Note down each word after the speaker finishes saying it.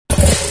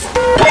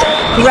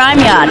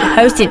GRIMEYARD,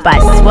 hosted by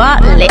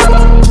Swart Lit.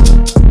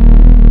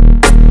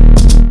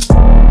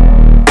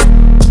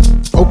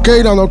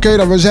 Oké dan.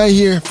 We zijn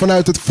hier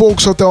vanuit het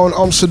Volkshotel in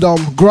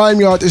Amsterdam.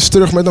 GRIMEYARD is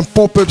terug met een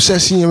pop-up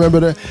sessie. En we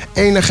hebben de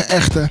enige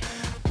echte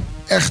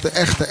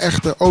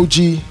OG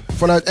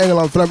vanuit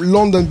Engeland, vanuit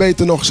Londen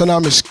beter nog. Zijn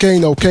naam is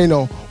KANO.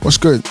 KANO, what's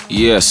good?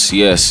 Yes.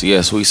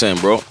 What you saying,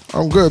 bro?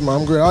 I'm good, man.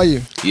 I'm good. How are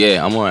you?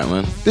 Yeah, I'm alright,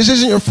 man. This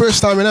isn't your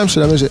first time in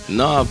Amsterdam, is it?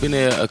 No, I've been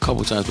here a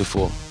couple times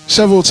before.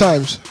 Several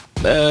times.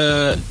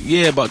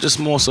 Yeah, but just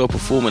more so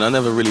performing. I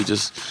never really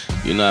just,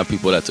 how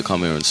people like to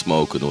come here and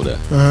smoke and all that.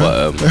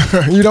 Uh-huh.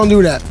 But You don't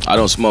do that? I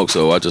don't smoke,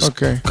 so I just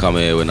Okay. come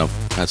here when I've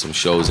had some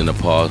shows in the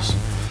past.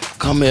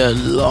 Come here a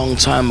long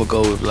time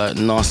ago with like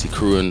Nasty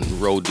Crew and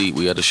Roll Deep.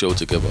 We had a show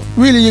together.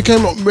 Really? You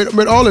came up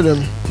with all of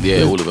them?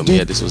 Yeah, all of them.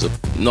 Yeah, this was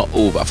not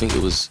all, but I think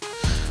it was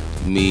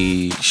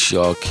me,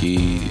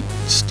 Sharky,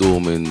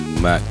 Storm and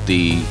Mac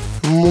D.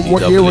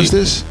 What year was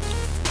this?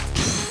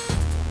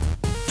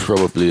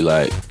 Probably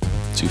like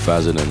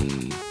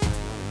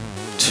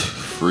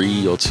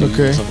 2003 or 2 or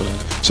something like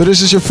that. So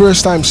this is your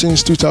first time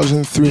since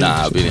 2003?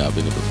 Nah, I've been here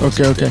before.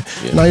 Okay.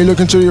 Yeah. Now are you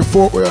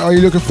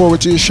looking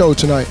forward to your show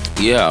tonight?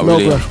 Yeah,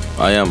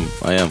 I am.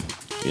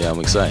 Yeah, I'm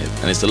excited.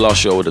 And it's the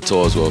last show of the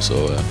tour as well,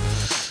 so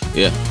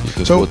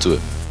looking forward to it.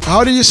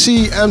 How do you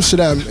see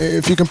Amsterdam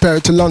if you compare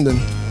it to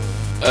London?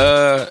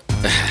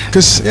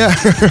 Because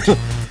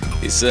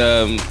it's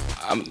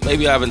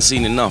maybe I haven't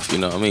seen enough, you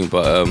know what I mean?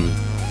 But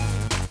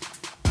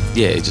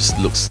it just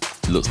looks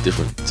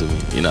different to me,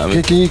 you know what I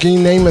mean? Can you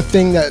name a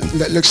thing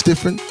that looks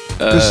different?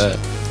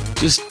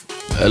 Just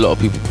a lot of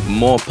people,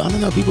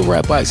 people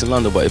ride bikes in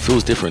London, but it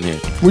feels different here.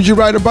 Would you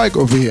ride a bike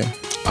over here?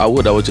 I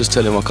would just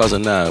tell my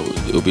cousin now,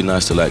 it would be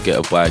nice to like get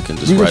a bike and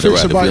just we ride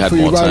around if we had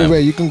more time.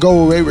 Away. You can go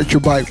away with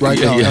your bike right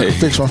now. I can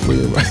fix one for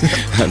you right now.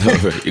 I know,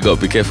 right? You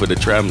gotta be careful with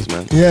the trams,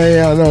 man.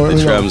 Yeah, I know.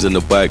 The trams and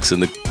the bikes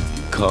and the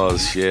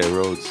cars share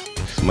roads.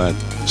 It's mad.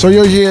 So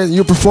you're here,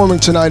 you're performing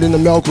tonight in the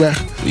Melkweg.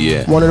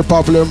 Yeah. One of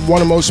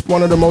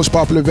the most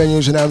popular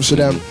venues in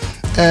Amsterdam.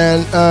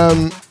 And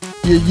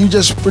you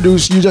just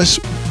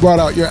brought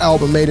out your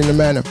album Made in the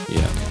Manor.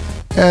 Yeah.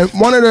 And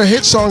one of the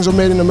hit songs of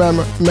Made in the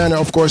Manor,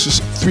 of course, is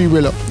 3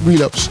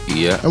 Relapse.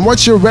 Yeah. And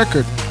what's your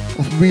record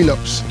of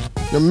Relapse?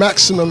 Your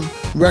maximum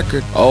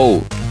record?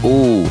 Oh,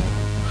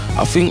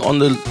 I think on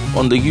the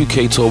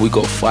UK tour we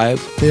got 5.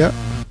 Yeah.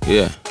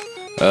 Yeah.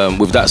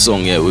 With that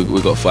song,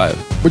 we got 5.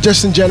 But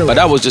just in general? But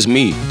that was just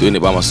me doing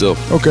it by myself.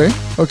 Okay.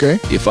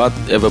 If I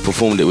ever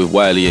performed it with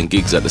Wiley and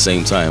Giggs at the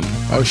same time,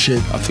 oh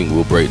shit, I think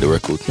we'll break the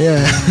record.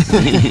 Yeah.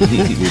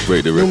 We'll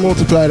break the record. We'll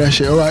multiply that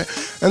shit, alright.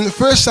 And the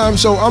first time,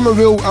 so I'm a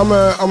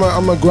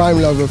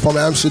grime lover from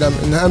Amsterdam.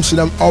 In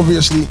Amsterdam,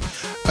 obviously,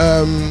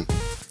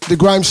 the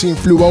grime scene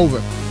flew over.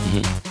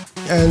 Mm-hmm.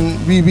 And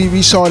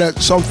we saw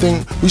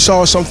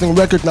something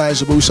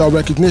recognizable. We saw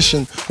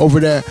recognition over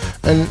there.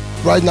 And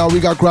right now we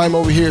got grime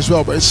over here as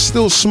well, but it's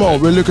still small.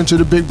 We're looking to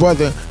the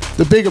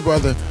bigger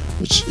brother,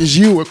 which is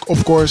you,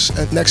 of course,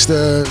 and next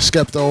to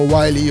Skepta or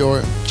Wiley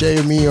or Jay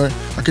or me, or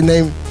I can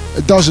name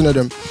a dozen of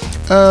them.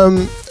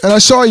 And I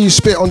saw you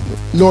spit on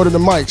Lord of the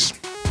Mics.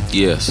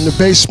 Yes. In the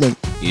basement.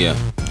 Yeah.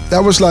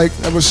 That was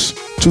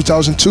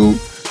 2002.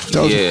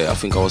 Yeah, I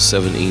think I was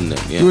 17 then.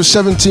 Yeah. You were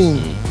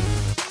 17.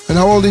 And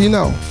how old are you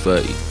now?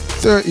 30.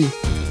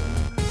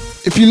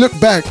 If you look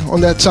back on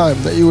that time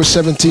that you were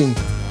 17,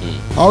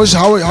 how is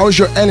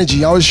your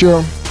energy? How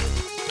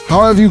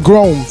have you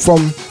grown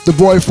from the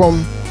boy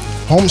from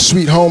Home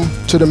Sweet Home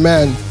to the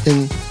man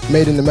in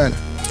Made in the Manor?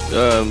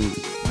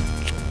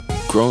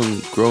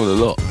 Grown a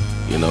lot.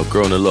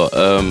 Grown a lot.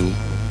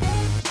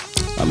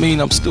 I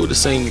mean, I'm still the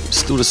same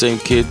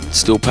kid,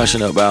 still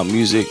passionate about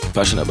music,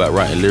 passionate about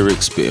writing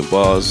lyrics, spitting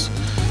bars.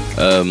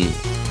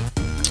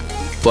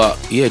 But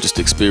yeah, just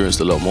experienced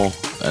a lot more,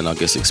 and I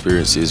guess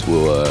experiences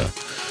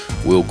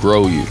will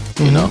grow you,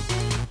 you know.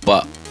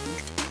 But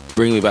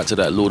bring me back to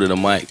that Lord of the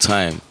Mic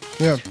time.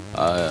 Yeah.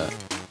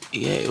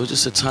 It was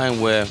just a time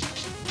where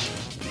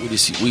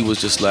we was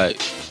just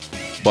like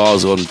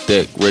bars on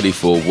deck, ready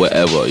for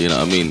whatever. You know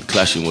what I mean?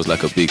 Clashing was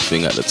like a big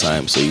thing at the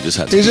time, so you just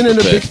had to. Isn't it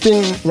a big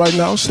thing right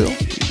now still?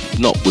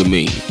 Not with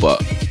me,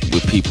 but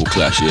with people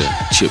clash. Yeah,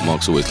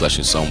 Chipmunk's always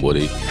clashing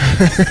somebody.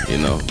 You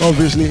know.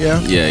 Obviously,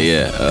 yeah.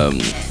 Yeah.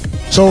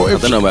 So I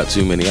don't know about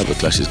too many other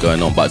clashes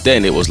going on, but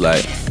then it was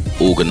like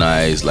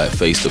organized, like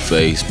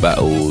face-to-face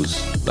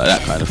battles, like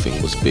that kind of thing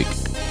was big.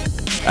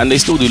 And they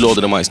still do Lord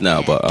of the Mics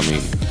now, but I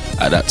mean,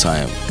 at that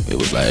time, it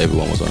was like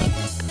everyone was on it.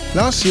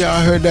 Last year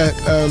I heard that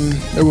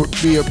there would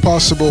be a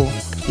possible,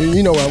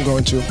 you know where I'm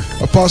going to,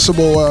 a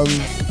possible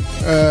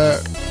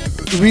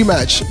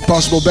rematch,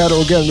 possible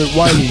battle again with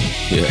Wiley.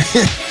 Yeah.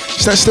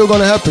 Is that still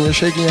going to happen? You're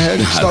shaking your head?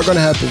 It's not going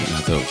to happen.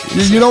 I don't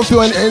you don't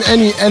feel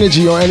any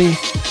energy or any...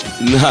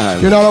 Nah.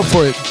 You're not up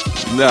for it?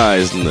 Nah,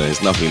 it's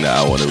nothing that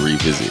I want to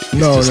revisit. It's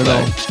no.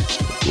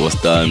 What's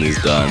done is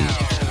done.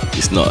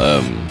 It's not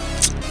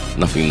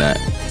nothing that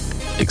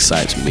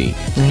excites me,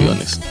 to be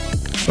honest.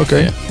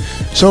 Okay. Yeah.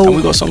 So and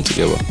we got a song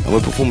together, and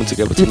we're performing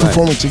together tonight. You're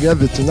performing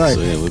together tonight.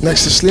 So, yeah,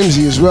 next to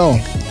Slimzy as well.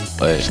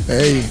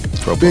 Hey,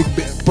 big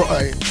bro,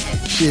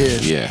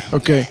 Shit. Yeah.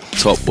 Okay.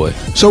 Top boy.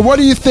 So what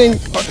do you think,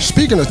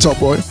 speaking of Top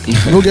Boy,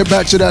 we'll get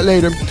back to that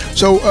later.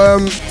 So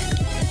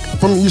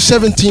from your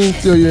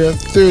 17th to your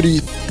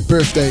 30th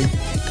birthday,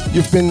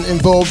 you've been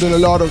involved in a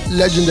lot of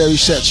legendary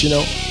sets, you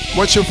know.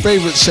 What's your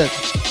favorite set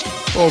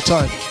of all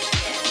time?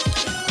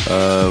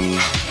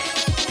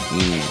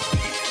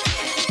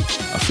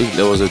 I think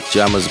there was a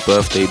Jammer's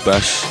Birthday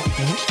Bash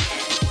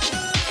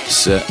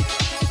set.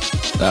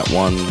 That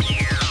one.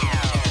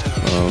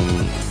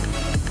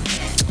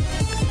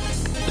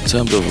 In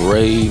terms of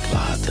rave,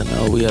 I don't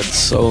know. We had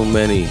so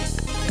many.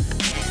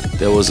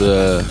 There was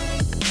a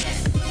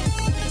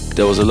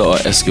lot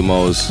of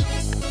Eskimos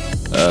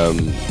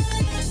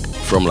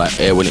from like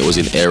when it was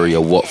in area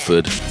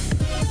Watford.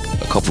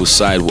 A couple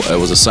there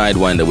was a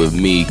sidewinder with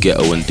me,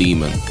 Ghetto, and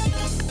Demon,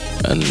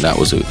 and that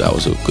was a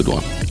good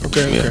one.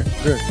 Okay, yeah.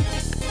 Good.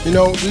 You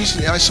know,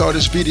 recently I saw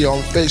this video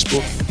on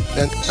Facebook,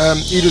 and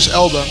Idris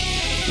Elba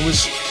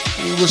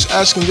was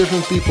asking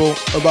different people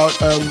about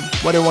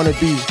what they want to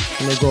be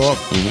when they grow up.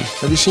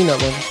 Have you seen that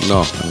one?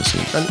 No, I haven't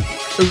seen it. And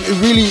it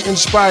really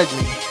inspired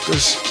me,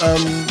 because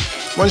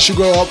once you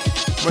grow up,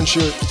 once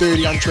you're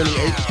 30, I'm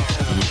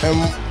 28,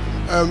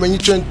 and when you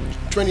turn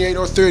 28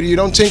 or 30, you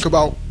don't think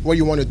about what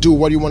you want to do,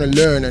 what you want to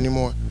learn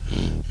anymore.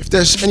 If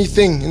there's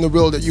anything in the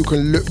world that you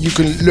can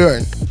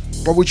learn,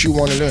 what would you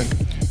want to learn?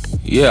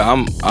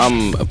 Yeah,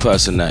 I'm a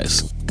person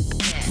that's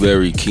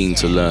very keen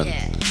to learn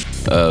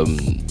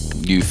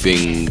new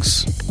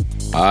things.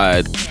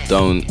 I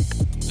don't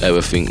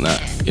ever think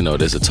that, you know,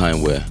 there's a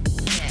time where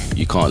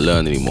you can't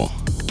learn anymore,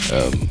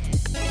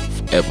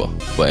 ever,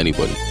 for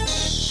anybody.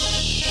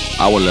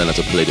 I want to learn how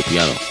to play the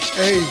piano.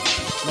 Hey,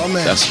 my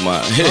man. That's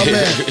my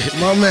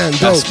man.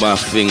 That's dope. my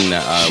thing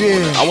that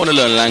I want to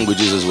learn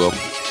languages as well.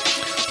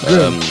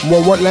 Good.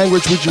 Well, what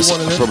language would you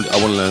want to learn? I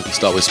want to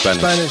start with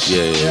Spanish. Spanish.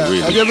 Yeah,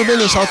 really. Have you ever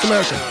been in South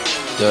America?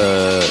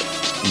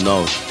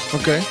 No.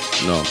 Okay.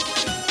 No,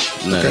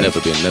 never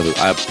been. Never.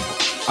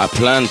 I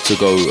planned to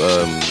go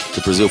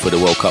to Brazil for the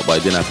World Cup, but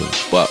it didn't happen.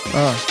 But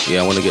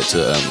yeah, I want to get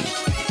to.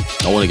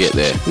 I want to get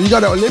there. You got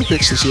the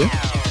Olympics this year,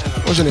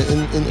 wasn't it?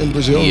 In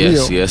Brazil.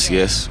 Yes, Rio.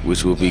 yes,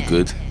 which will be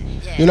good.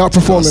 You're not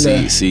performing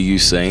there. See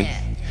Usain.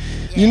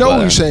 You know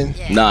what Usain?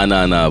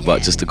 Nah.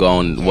 But just to go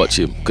and watch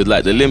him, because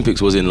like the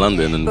Olympics was in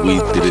London and we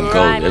didn't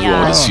go.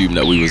 Everyone would assume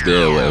that we was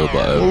there or whatever.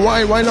 But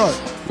well, why not?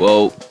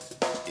 Well,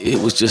 it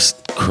was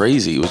just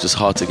crazy. It was just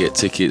hard to get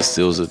tickets.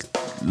 There was a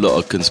lot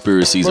of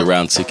conspiracies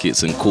around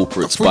tickets and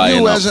corporates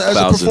buying up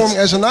thousands.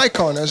 As an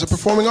icon, as a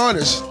performing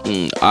artist.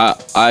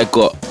 I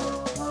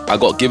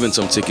got given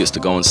some tickets to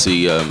go and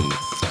see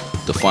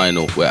the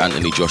final where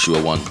Anthony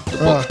Joshua won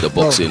the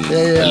boxing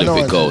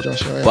Olympic gold.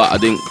 Joshua, but I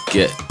didn't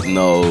get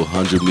no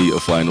 100-meter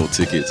final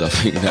tickets. I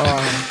think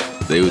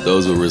that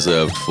those were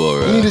reserved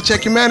for. You need to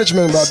check your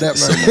management about that,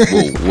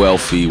 man. Some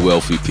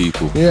wealthy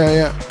people.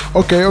 Yeah.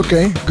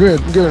 Okay.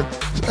 Good.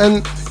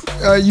 And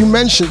you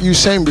mentioned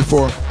Usain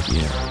before.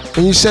 Yeah.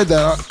 When you said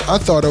that, I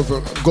thought of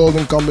a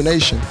golden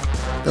combination.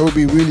 That would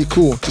be really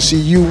cool to see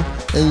you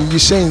and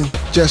Usain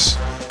just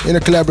in a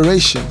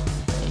collaboration.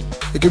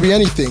 It could be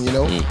anything, you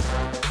know.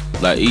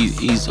 Like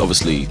he's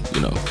obviously,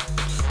 you know,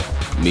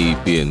 me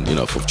being, you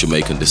know, from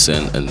Jamaican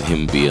descent and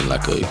him being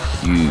like a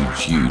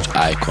huge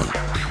icon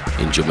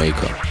in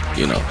Jamaica,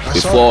 you know.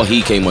 Before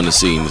he came on the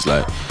scene, it's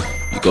like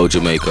you go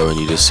Jamaica and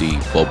you just see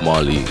Bob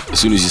Marley. As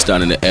soon as you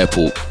stand in the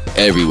airport,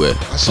 everywhere,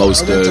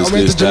 posters. I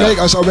went to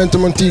Jamaica. I went to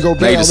Montego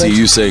Bay. To see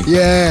Usain.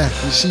 Yeah,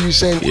 you see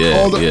Usain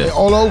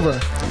all over.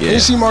 Yeah. And you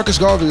see Marcus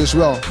Garvey as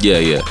well.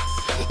 Yeah.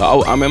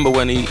 I remember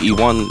when he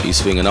won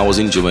his thing, and I was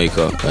in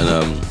Jamaica,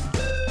 and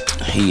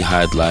he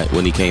had, like,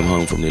 when he came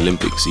home from the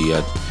Olympics, he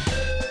had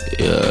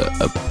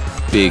a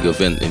big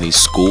event in his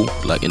school,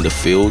 like in the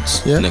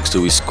fields next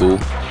to his school,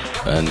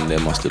 and there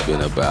must have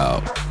been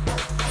about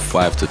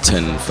 5,000 to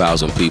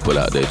 10,000 people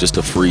out there, just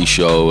a free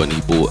show, and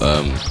he brought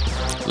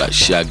like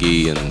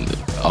Shaggy and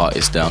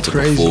artists down to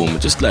perform,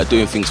 just like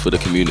doing things for the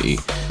community,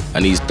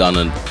 and he's done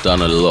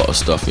a lot of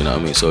stuff, you know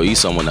what I mean? So he's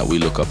someone that we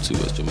look up to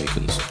as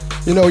Jamaicans.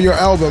 You know, your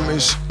album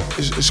is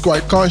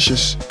quite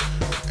conscious.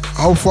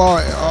 How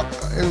far,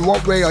 in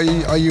what way are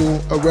you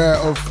aware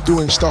of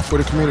doing stuff for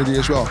the community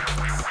as well?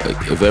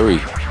 Very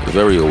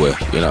aware,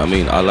 you know what I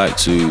mean? I like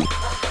to,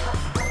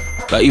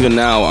 like, even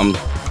now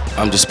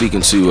I'm just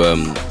speaking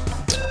to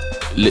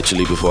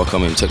literally before I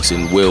come in,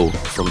 texting Will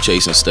from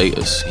Chasing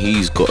Status.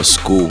 He's got a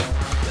school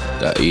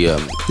that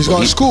he's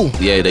got a school?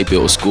 Yeah, they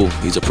built a school.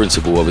 He's a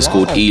principal of it. It's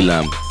called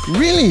Elam.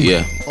 Really?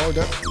 Yeah. Oh,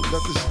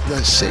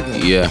 that's sick.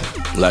 Man. Yeah,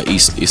 like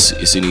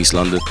it's in East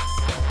London,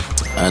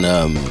 and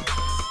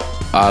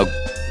I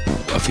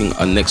think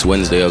next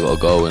Wednesday I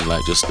gotta go and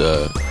like just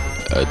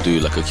do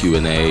like a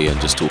Q&A and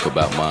just talk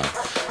about my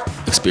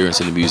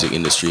experience in the music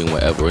industry and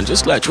whatever, and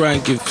just like try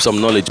and give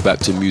some knowledge back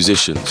to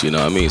musicians, you know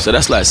what I mean? So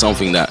that's like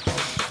something that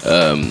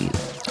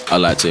I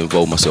like to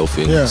involve myself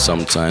in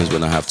sometimes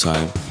when I have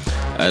time,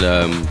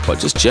 and but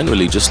just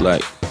generally just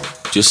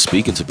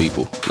speaking to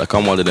people. Like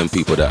I'm one of them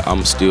people that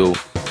I'm still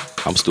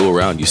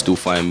around. You still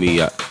find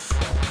me at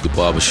the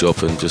barber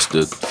shop and just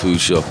the food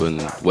shop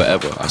and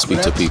whatever. I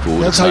speak to people all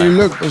the time. That's how you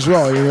look as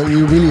well. You know,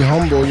 you're really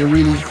humble. You're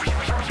really,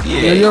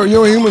 yeah.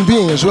 You're a human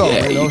being as well.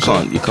 Yeah, you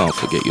know, you can't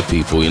forget your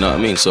people. You know what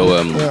I mean? So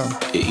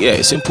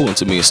it's important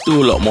to me. It's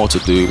still a lot more to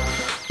do.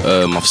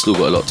 I've still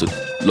got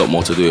a lot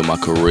more to do in my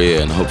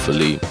career, and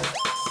hopefully,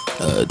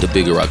 the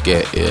bigger I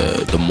get,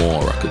 the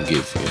more I can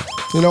give. Yeah.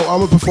 You know,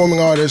 I'm a performing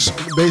artist.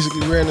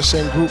 Basically, we're in the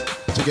same group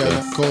together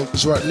called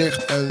Zwart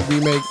Licht, and we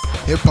make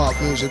hip-hop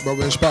music, but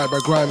we're inspired by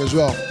grime as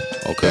well.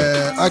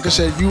 Okay. Like I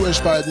said, you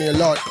inspired me a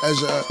lot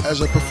as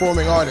a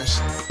performing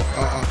artist.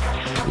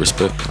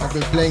 Respect. I've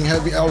been playing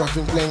I've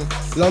been playing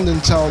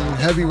London Town in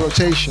heavy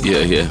rotation.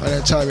 Yeah. At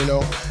that time, you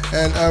know,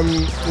 and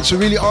it's a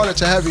really honor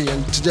to have you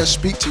and to just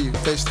speak to you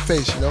face to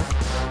face, you know.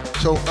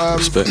 So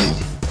respect.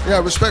 Yeah,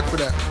 respect for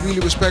that.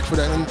 Really respect for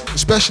that, and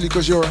especially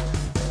because you're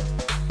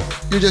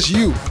just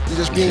you. You're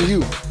just being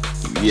you.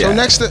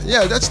 Yeah. So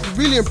that's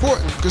really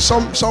important, because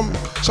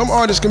some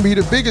artists can be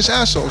the biggest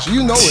assholes.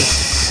 You know it.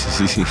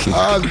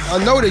 I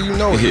know that you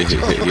know it.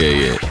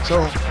 Yeah.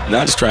 So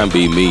now just try and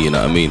be me. You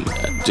know what I mean?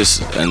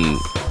 And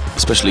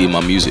especially in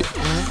my music,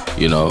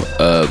 you know.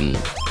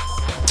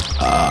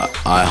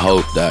 I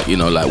hope that, you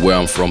know, like where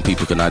I'm from,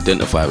 people can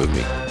identify with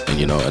me, and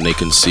you know, and they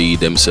can see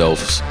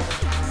themselves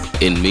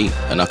in me,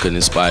 and I can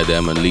inspire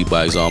them and lead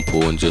by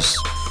example, and just,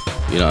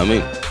 you know what I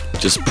mean,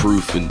 just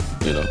proof, and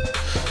you know,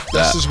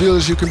 that's as real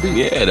as you can be.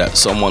 Yeah, that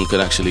someone can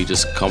actually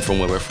just come from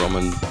where we're from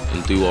and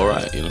do all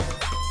right, you know.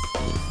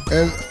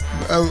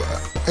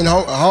 And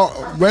how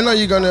when are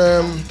you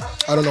gonna?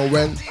 I don't know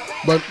when,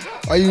 but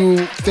are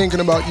you thinking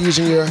about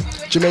using your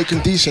Jamaican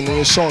decent in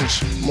your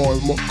songs more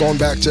going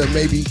back to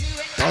maybe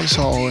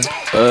dancehall?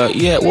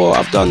 Yeah, well,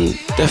 I've done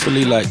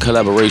definitely like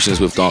collaborations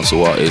with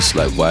dancehall artists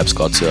like Vibes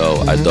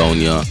Cartel,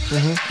 Idonia,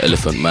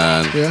 Elephant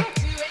Man. Yeah.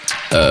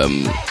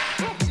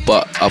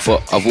 But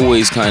I've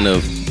always kind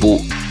of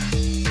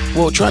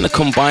trying to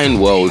combine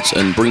worlds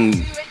and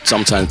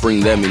sometimes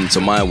bring them into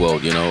my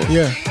world, you know.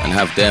 Yeah. And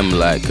have them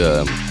like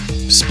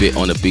spit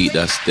on a beat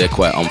they're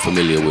quite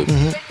unfamiliar with.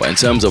 But in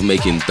terms of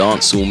making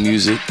dancehall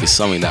music, it's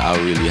something that I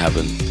really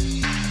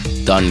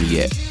haven't done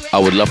yet. I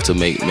would love to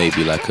make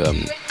maybe like a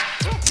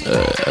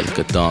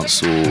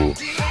dancehall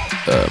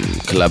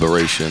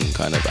collaboration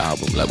kind of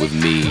album, like with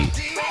me,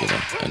 you know,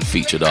 and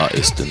featured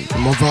artists and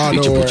Movado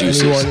featured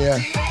producers.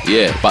 Anyone,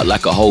 yeah, but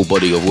like a whole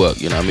body of work,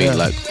 you know what I mean?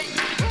 Like,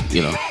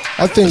 you know,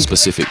 I think a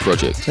specific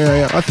project.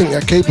 Yeah. I think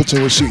that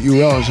Capleton would suit you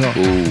well as well.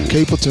 Ooh.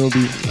 Capleton would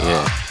be.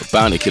 Yeah,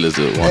 Bounty Killer's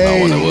the one I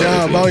want to work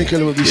with. Bounty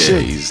Killer would be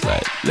sick. He's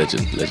like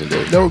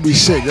legendary. That would be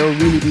sick. That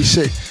would really be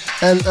sick.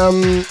 And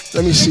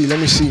let me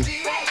see.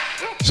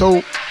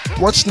 So,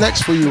 what's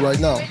next for you right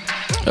now?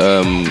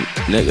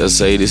 Next, I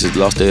say this is the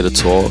last day of the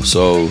tour.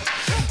 So,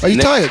 are you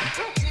tired?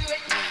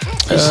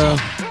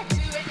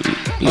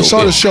 I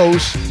saw the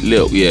shows.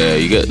 Yeah,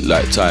 you get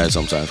like tired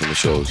sometimes from the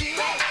shows.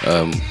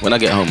 When I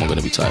get home, I'm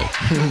gonna be tired.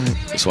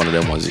 It's one of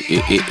them ones.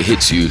 It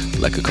hits you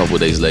like a couple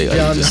of days later.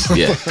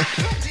 Yeah,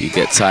 You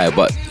get tired.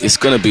 But it's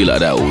gonna be like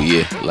that all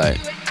year. Like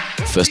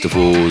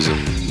festivals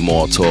and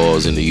more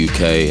tours in the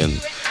UK, and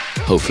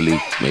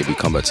hopefully maybe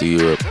come back to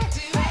Europe.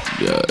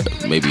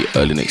 Maybe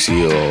early next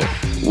year or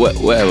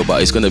whatever.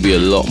 But it's gonna be a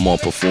lot more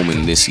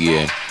performing this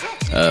year.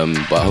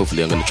 But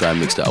hopefully I'm gonna try and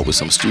mix that up with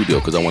some studio,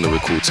 because I want to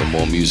record some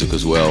more music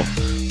as well.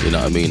 You know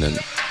what I mean?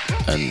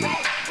 And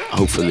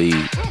hopefully,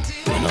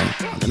 you know,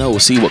 I don't know, we'll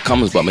see what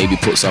comes, but maybe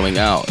put something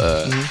out.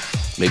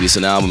 Maybe it's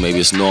an album, maybe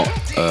it's not.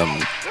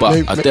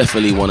 But I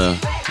definitely want to,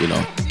 you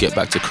know, get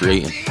back to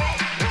creating.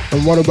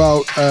 And what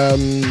about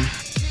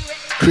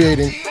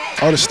creating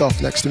other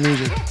stuff next to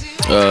music?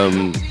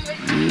 No.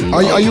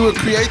 Are you a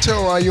creator,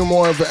 or are you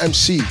more of an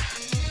MC?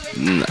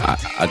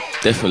 I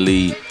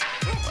definitely,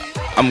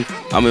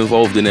 I'm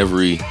involved in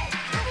every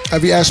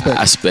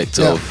aspect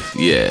of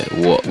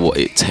what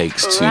it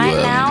takes to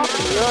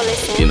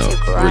you know,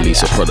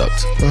 release a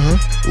product,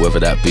 whether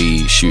that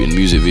be shooting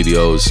music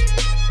videos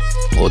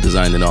or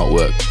designing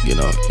artwork. You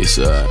know, it's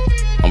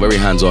I'm very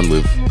hands-on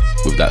with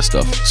that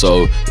stuff.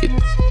 So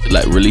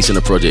like releasing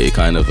a project, it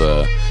kind of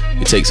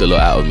it takes a lot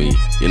out of me.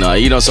 You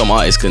know, some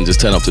artists can just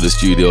turn up to the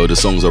studio, the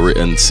songs are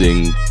written,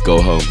 sing, go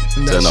home,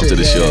 turn up to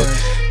the show.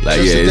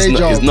 Like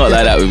it's not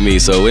like that with me.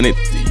 So when it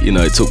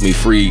took me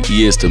 3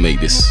 years to make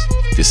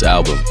this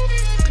album,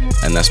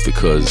 and that's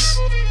because,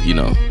 you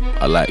know,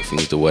 I like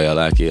things the way I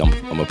like it.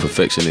 I'm a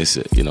perfectionist,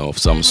 you know, of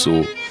some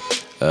sort.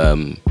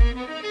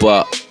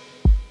 But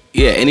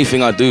yeah,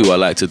 anything I do, I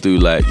like to do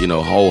like, you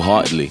know,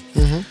 wholeheartedly.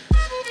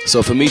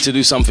 So for me to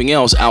do something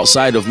else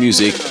outside of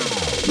music,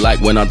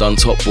 like when I done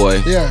Top Boy,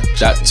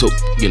 that took,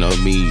 you know,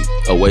 me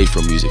away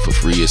from music for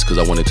 3 years, because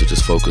I wanted to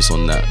just focus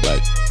on that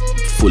like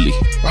fully.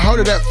 But how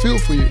did that feel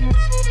for you?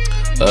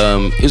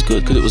 It's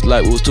good, because it was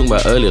like we was talking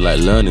about earlier, like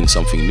learning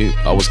something new.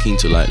 I was keen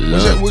to like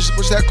learn. Was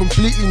that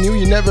completely new?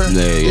 You never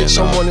did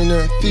someone in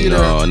a theater?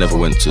 No, I never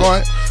went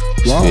to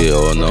theater,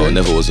 or no, I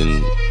never was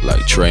in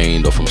like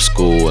trained or from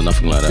school or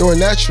nothing like that. You're a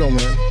natural,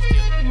 man.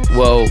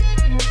 Well,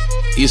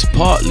 it's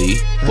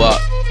partly,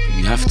 but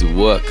you have to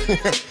work.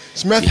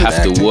 It's method you have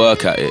acting. to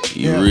work at it.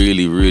 You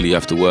really, really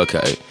have to work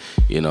at it.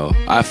 You know,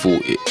 I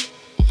thought it.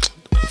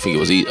 I think it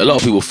was a lot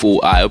of people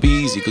thought it'll be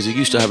easy because you're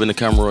used to having a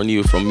camera on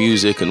you from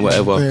music and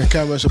whatever. Yeah,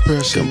 camera's a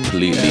person.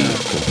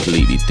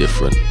 Completely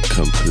different.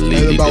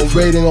 And about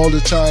waiting all the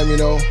time, you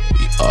know.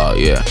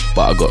 Yeah,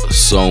 but I got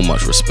so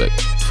much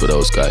respect for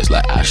those guys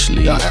like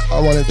Ashley. Yeah, I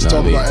wanted to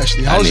talk about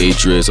Ashley. And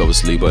Idris,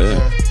 obviously, but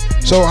yeah.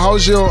 So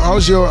how's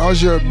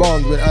your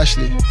bond with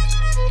Ashley?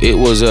 It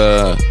was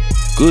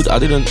good. I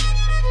didn't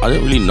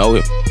really know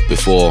him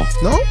before.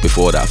 No?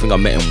 Before that, I think I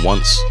met him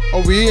once.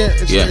 Over here,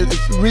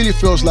 it really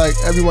feels like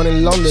everyone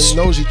in London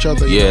knows each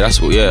other. Yeah, that's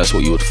what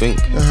you would think.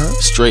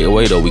 Straight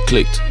away though, we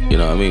clicked. You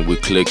know what I mean? We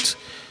clicked.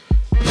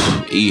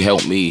 He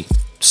helped me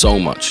so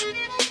much.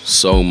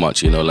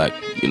 You know, like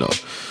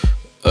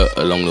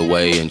along the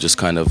way, and just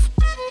kind of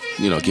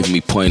giving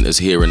me pointers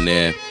here and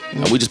there.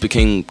 And we just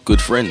became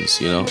good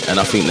friends, you know. And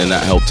I think then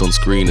that helped on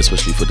screen,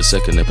 especially for the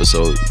second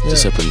episode, the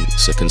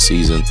second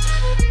season.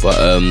 But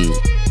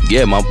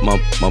yeah, my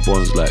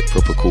bond's like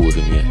proper cool with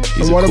him. Yeah,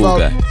 he's a cool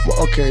guy.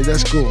 Okay,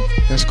 that's cool.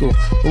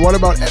 And what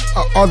about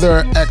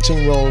other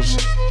acting roles?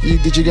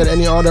 Did you get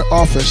any other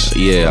offers?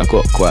 Yeah, I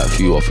got quite a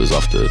few offers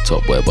after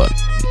Top Boy, but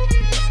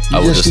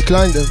I just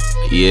declined them.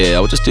 Yeah, I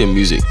was just doing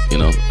music, you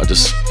know.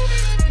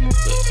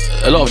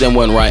 A lot of them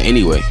weren't right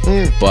anyway.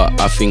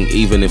 But I think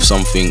even if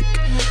something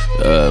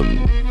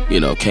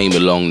came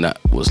along that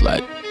was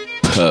like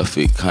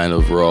perfect kind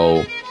of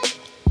role,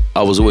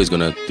 I was always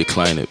gonna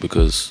decline it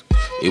because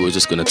it was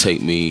just gonna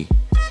take me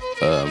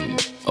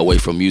away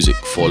from music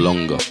for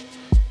longer,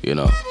 you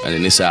know. And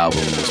then this album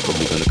was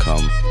probably gonna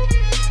come,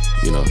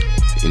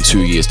 in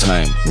 2 years'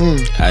 time,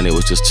 and it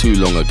was just too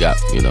long a gap,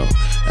 you know.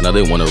 And I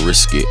didn't want to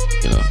risk it,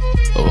 you know,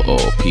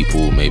 or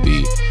people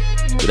maybe.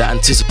 But that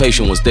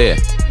anticipation was there,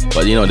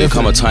 but there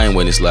come a time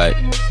when it's like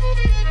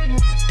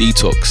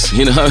detox,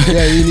 you know.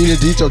 Yeah, you need a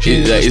detox. You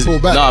need to just pull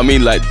back. No, I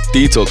mean like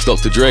detox,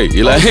 Dr. Dre.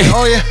 You're like,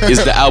 oh yeah.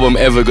 Is the album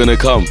ever gonna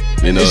come?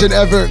 You know, is it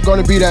ever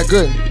gonna be that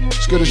good?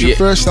 As good as your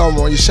first album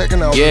or your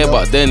second album? Yeah,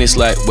 but then it's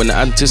like when the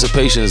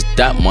anticipation is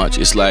that much,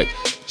 it's like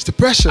it's the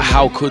pressure.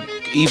 How could,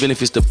 even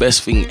if it's the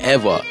best thing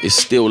ever, it's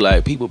still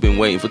like people have been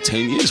waiting for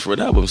 10 years for an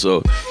album,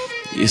 so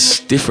it's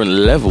different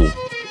level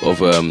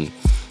of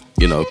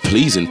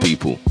pleasing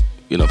people.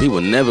 You know, people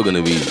are never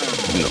gonna be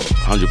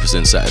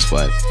 100%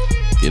 satisfied.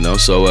 You know,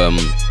 so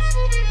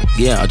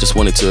I just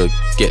wanted to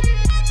get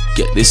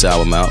this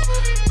album out.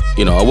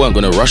 You know, I wasn't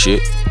gonna rush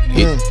it.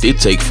 It did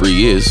take 3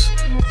 years,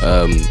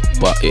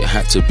 but it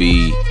had to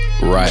be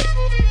right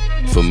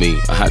for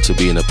me. I had to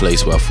be in a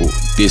place where I thought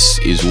this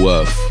is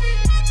worth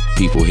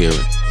people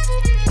hearing.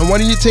 And what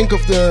do you think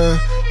of the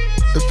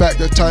fact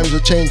that times are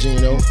changing?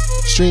 You know,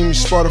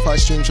 Spotify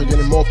streams are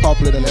getting more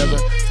popular than ever.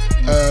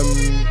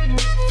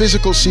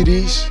 Physical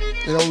CDs,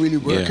 they don't really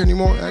work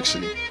anymore,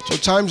 actually. So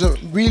times are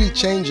really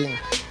changing.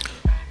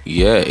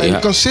 Yeah.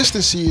 And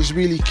consistency is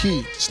really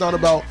key. It's not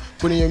about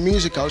putting your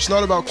music out. It's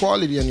not about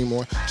quality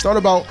anymore. It's not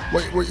about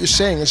what you're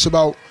saying. It's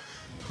about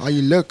how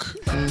you look.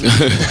 And,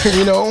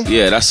 you know?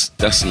 Yeah,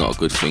 that's not a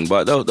good thing.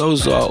 But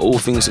those are all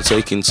things to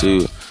take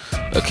into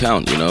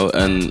account, you know.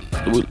 And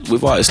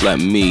with artists like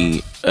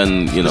me,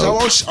 and you know,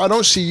 I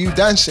don't see you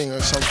dancing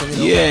or something. You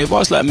know? Yeah, if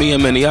artists like me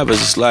and many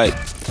others, it's like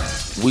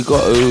we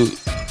got to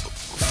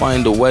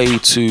find a way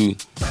to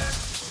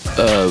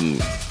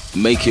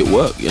make it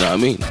work, you know what I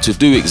mean? To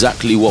do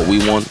exactly what we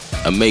want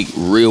and make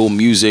real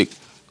music,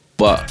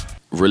 but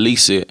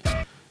release it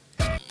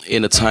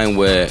in a time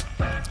where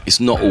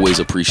it's not always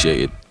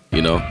appreciated,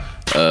 you know?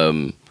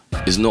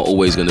 It's not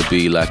always going to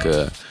be like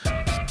a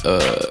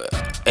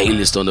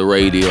A-list on the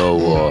radio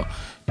or,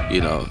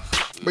 you know.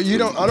 But I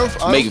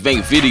don't make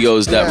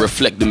videos that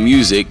reflect the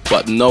music,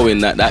 but knowing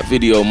that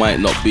video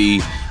might not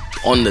be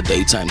on the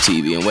daytime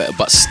TV and whatever,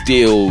 but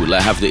still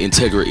like have the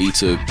integrity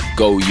to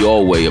go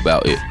your way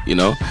about it, you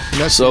know.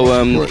 So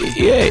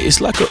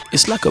it's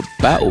like a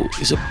battle.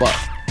 It's about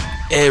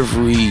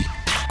every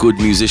good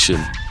musician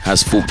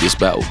has fought this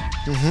battle,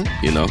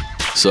 you know.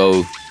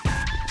 So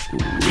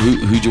who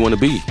do you want to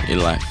be in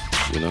life,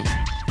 you know?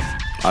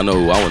 I know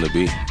who I want to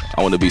be.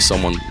 I want to be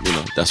someone, you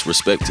know, that's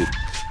respected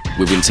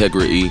with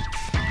integrity,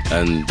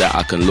 and that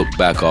I can look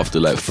back after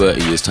like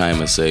 30 years time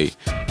and say,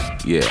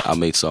 yeah, I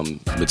made some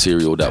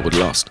material that would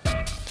last.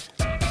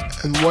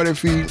 And what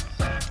if we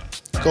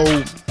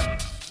go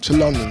to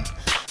London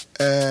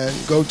and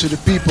go to the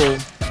people,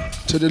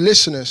 to the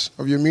listeners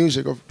of your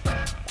music, of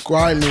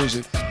grime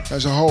music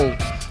as a whole?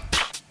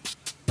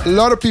 A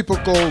lot of people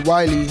call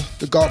Wiley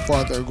the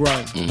godfather of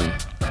grime.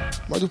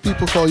 What do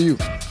people call you?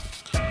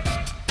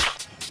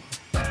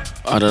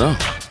 I don't know.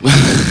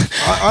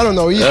 I don't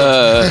know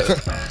either.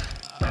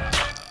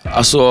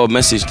 I saw a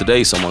message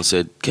today, someone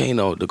said,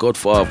 Kano, the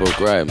godfather of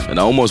grime. And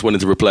I almost wanted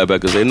to reply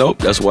back and say, nope,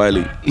 that's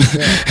Wiley.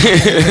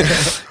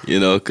 You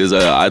know, because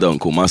I don't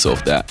call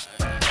myself that.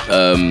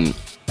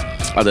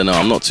 I don't know,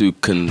 I'm not too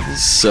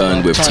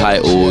concerned with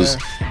titles.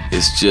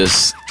 It's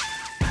just,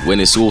 when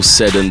it's all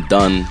said and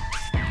done,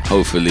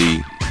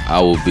 hopefully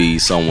I will be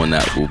someone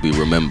that will be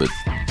remembered,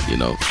 you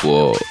know,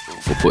 for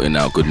putting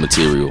out good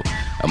material.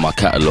 And my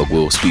catalogue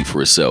will speak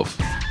for itself,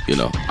 you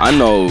know. I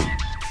know,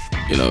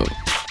 you know,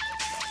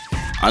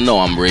 I know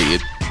I'm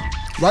rated.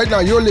 Right now,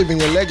 you're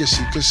living a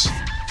legacy because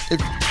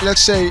if,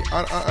 let's say,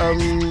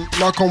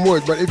 knock on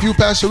wood, but if you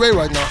pass away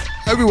right now,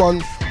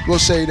 everyone will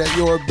say that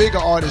you're a bigger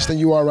artist than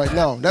you are right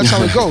now. That's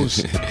how it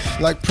goes.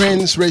 Like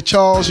Prince, Ray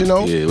Charles, you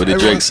know. Yeah, what did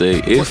Drake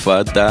say? If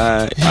I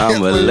die,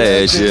 I'm a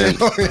legend.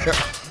 Oh, yeah.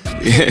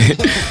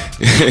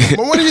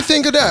 But what do you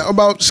think of that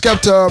about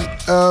Skepta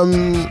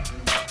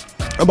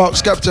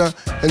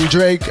and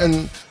Drake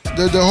and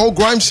the whole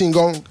grime scene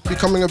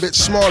becoming a bit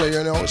smaller?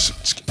 You know, it's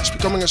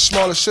becoming a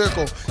smaller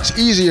circle. It's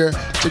easier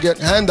to get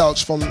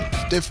handouts from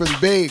different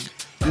big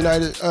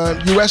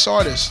U.S.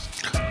 artists.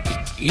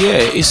 Yeah,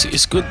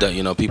 it's good that,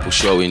 you know, people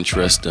show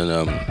interest and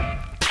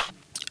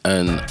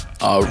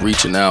are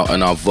reaching out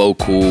and are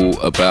vocal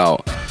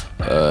about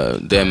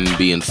them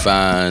being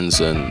fans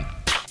and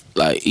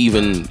like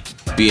even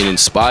being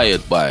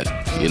inspired by it,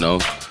 you know,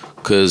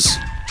 because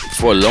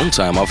for a long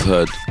time I've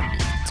heard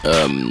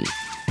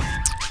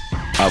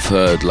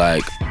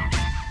like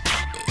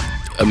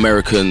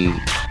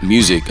American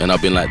music and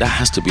I've been like, that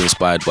has to be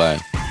inspired by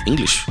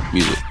English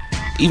music,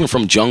 even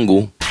from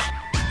jungle,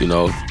 you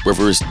know,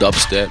 whether it's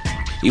dubstep.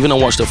 Even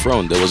on Watch the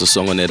Throne, there was a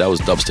song on there that was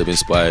dubstep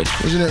inspired.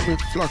 Wasn't it with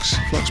Flux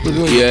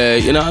Brazilian? Yeah,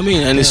 you know what I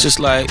mean? And it's just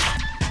like,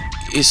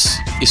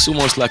 it's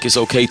almost like it's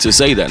okay to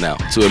say that now,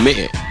 to admit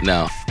it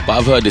now. But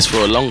I've heard this for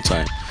a long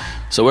time.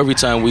 So every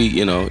time we,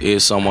 you know, hear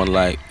someone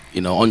like,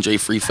 you know, Andre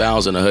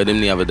 3000, I heard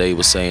him the other day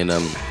was saying,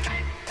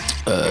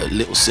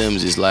 Little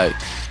Sims is like,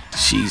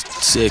 she's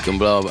sick and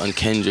blah, blah, and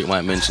Kendrick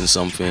might mention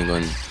something,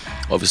 and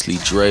obviously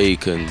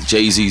Drake and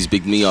Jay-Z's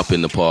bigged me up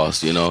in the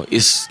past, you know.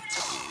 It's,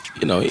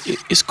 you know,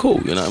 it's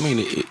cool, you know what I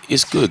mean?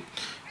 It's good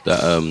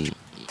that,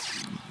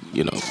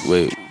 you know,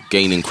 we're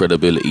gaining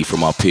credibility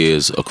from our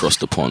peers across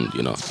the pond,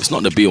 you know. It's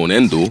not the be-all and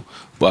end-all,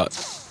 but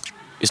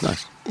it's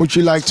nice. Would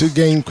you like to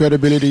gain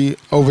credibility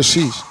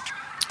overseas?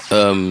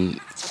 In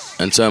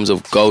terms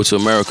of go to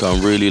America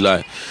and really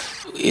like,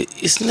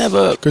 it's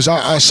never... Because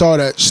I saw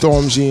that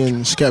Stormzy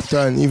and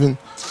Skepta and even,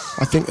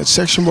 I think that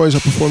Section Boys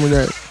are performing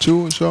there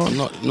too, so... I'm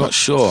not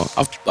sure.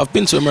 I've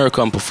been to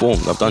America and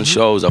performed. I've done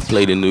shows, I've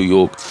played in New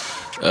York.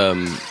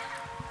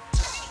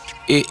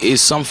 It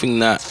is something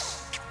that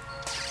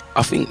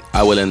I think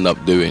I will end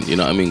up doing, you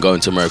know what I mean,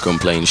 going to America and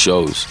playing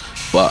shows.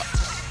 But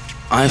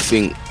I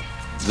think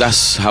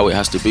that's how it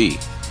has to be.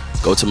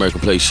 Go to America,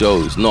 play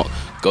shows, not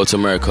go to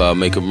America,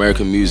 make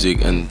American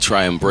music and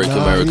try and break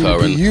America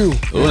and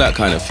all that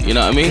kind of, you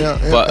know what I mean? Yeah,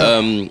 but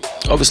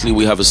obviously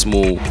we have a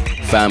small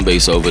fan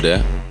base over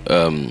there.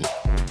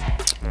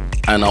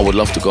 And I would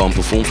love to go and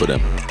perform for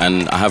them.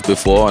 And I have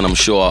before, and I'm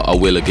sure I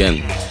will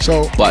again.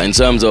 So, but in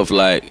terms of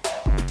like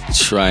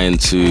trying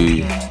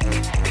to,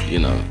 you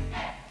know,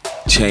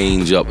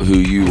 change up who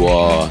you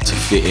are to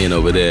fit in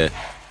over there,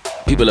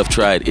 people have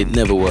tried. It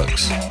never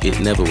works. It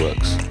never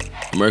works.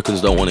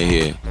 Americans don't want to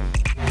hear,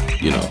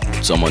 you know,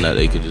 someone that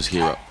they could just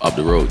hear up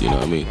the road. You know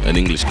what I mean? An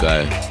English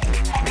guy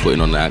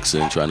putting on the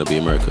accent, trying to be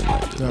American.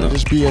 Like, no,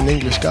 just be an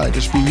English guy.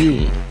 Just be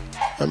you.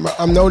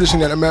 I'm noticing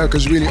that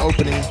America's really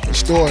opening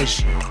its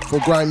doors for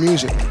grime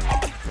music.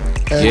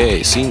 And yeah,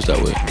 it seems that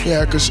way.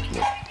 Yeah, because,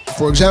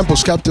 for example,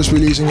 Skepta's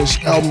releasing his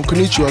album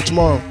Konnichiwa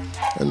tomorrow.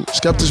 And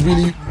Skepta's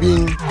really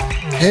being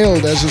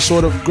hailed as a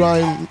sort of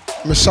grime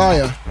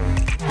messiah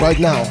right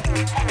now,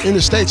 in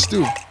the States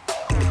too.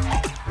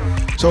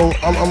 So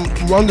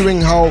I'm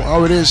wondering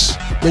how it is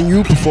when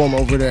you perform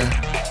over there.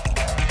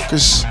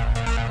 Because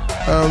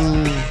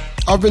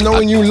I've been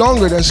knowing you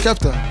longer than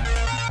Skepta.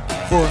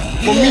 For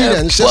me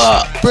then, it's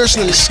just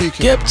personally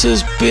speaking.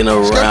 Skepta's been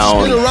around.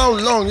 Skepta's been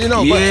around long, you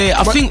know. Yeah,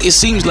 I think it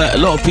seems like a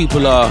lot of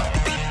people are...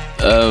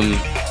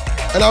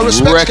 and I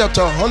respect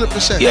Skepta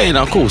 100%. Yeah, you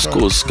know, of course.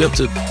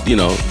 Skepta, you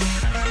know,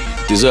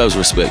 deserves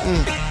respect.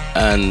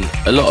 And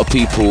a lot of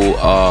people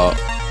are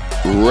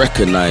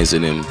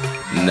recognizing him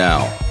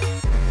now.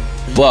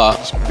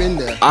 But been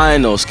there. I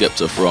know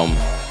Skepta from,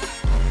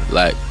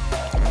 like,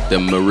 the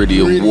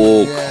Meridian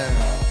Walk,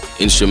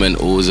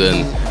 instrumentals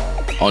and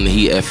on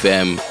Heat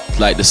FM.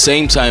 Like the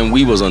same time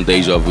we was on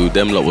Deja Vu,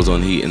 them lot was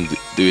on Heat and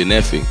doing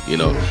their thing, you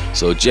know.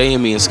 So Jay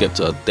and me and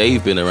Skepta,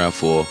 they've been around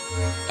for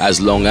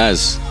as long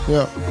as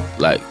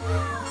like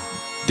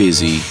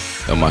Dizzy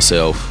and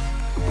myself,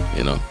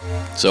 you know.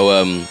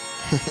 So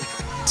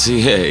so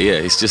yeah,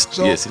 it's just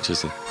it's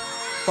interesting.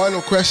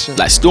 Final question.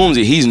 Like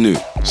Stormzy, he's new.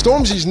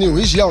 Stormzy's new.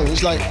 He's young.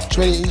 He's like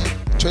 20,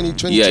 22,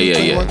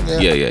 21.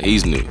 Yeah,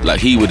 he's new. Like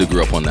he would have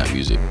grew up on that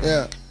music.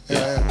 Yeah.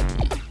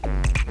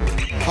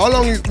 How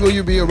long will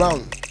you be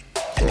around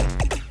for?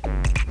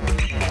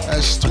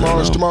 As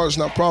tomorrow's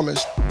not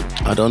promised.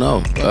 I don't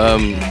know.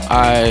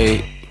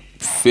 I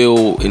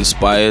feel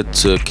inspired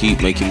to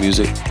keep making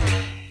music.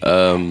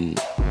 I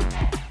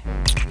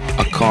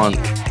can't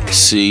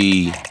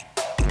see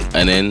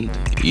an end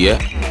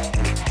yet.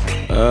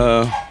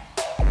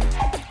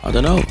 I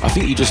don't know. I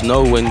think you just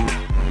know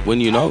when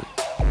you know.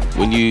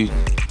 When you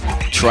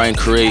try and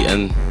create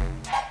and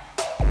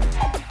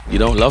you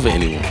don't love it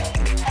anymore,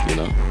 you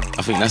know.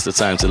 I think that's the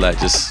time to like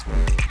just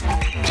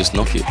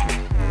knock it.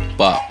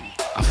 But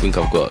I think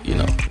I've got, you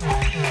know,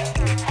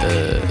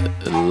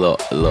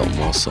 A lot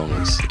more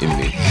songs in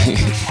me.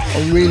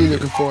 I'm really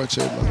looking forward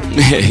to it, man.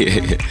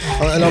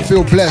 yeah. And I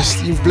feel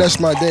blessed. You've blessed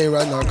my day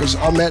right now because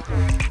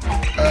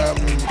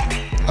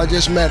I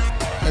just met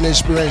an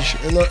inspiration,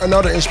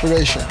 another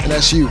inspiration, and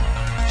that's you.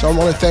 So I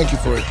want to thank you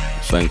for it.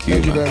 Thank you.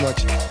 Thank you very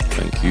much.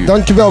 Thank you.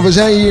 Dankjewel, we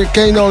zijn hier,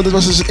 Kano, dit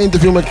was dus het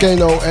interview met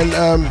Kano. En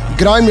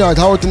GRIMEYARD,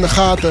 hou het in de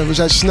gaten. We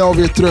zijn snel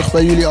weer terug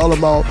bij jullie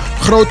allemaal.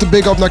 Grote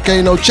big up naar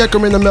Kano, check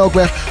hem in de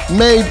Melkweg.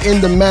 Made in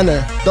the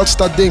manor, dat is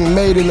dat ding,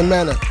 made in the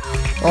manor.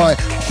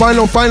 Alright,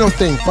 final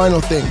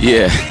thing.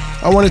 Yeah.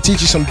 I want to teach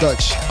you some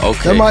Dutch.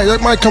 Okay.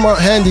 That might come out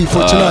handy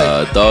for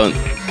tonight.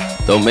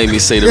 Don't make me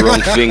say the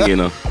wrong thing, you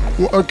know.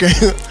 Okay,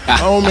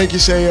 I won't make you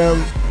say,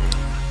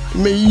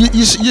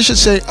 you should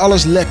say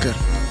alles lekker.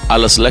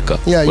 Alles lekker.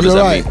 Yeah, what does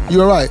that mean?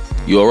 You're right.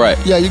 You're right.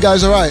 Yeah, you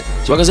guys are right.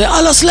 So I can say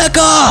alles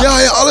lekker.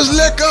 Yeah, alles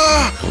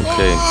lekker.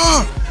 Okay.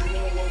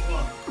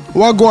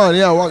 Wagwan,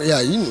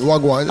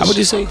 wagwan. How would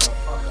you say?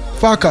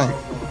 Faka.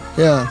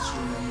 Yeah.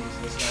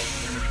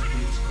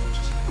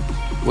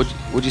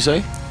 What'd you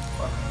say?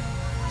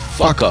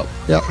 Fuck up.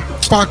 Yeah.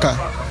 Faka.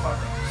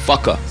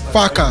 Fucker.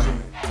 Faka.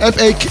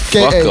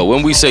 F-A-K-A. Fucker.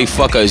 When we say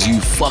fucker, is you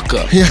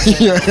fucker.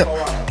 Yeah.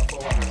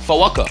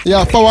 Fawaka.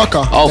 Yeah,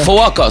 Fawaka. Oh, yeah.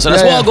 Fawaka. So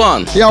that's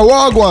wagwan. Yeah,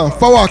 wagwan.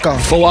 Fawaka.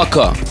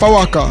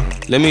 Fawaka.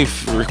 Let me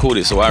record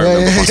it so I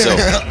remember myself.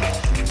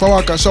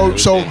 Fawaka.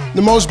 So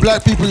the most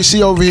black people you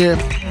see over here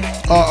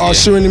are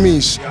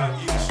Surinamese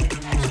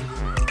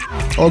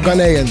or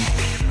Ghanaian.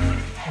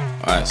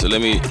 All right. So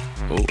let me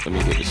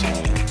get this on.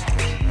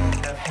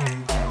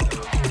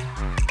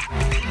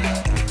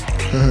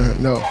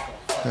 No.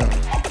 Yeah.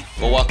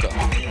 Fawaka.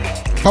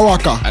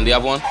 And the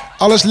other one?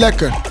 Alles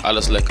lekker.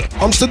 Alles lekker.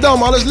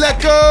 Amsterdam, alles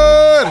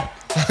lekker.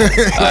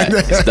 Alright,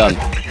 it's done.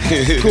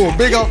 Cool.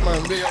 Big up,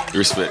 man. Big up.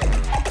 Respect.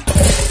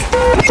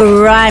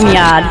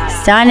 GRIMEYARD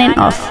signing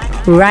off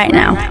right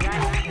now.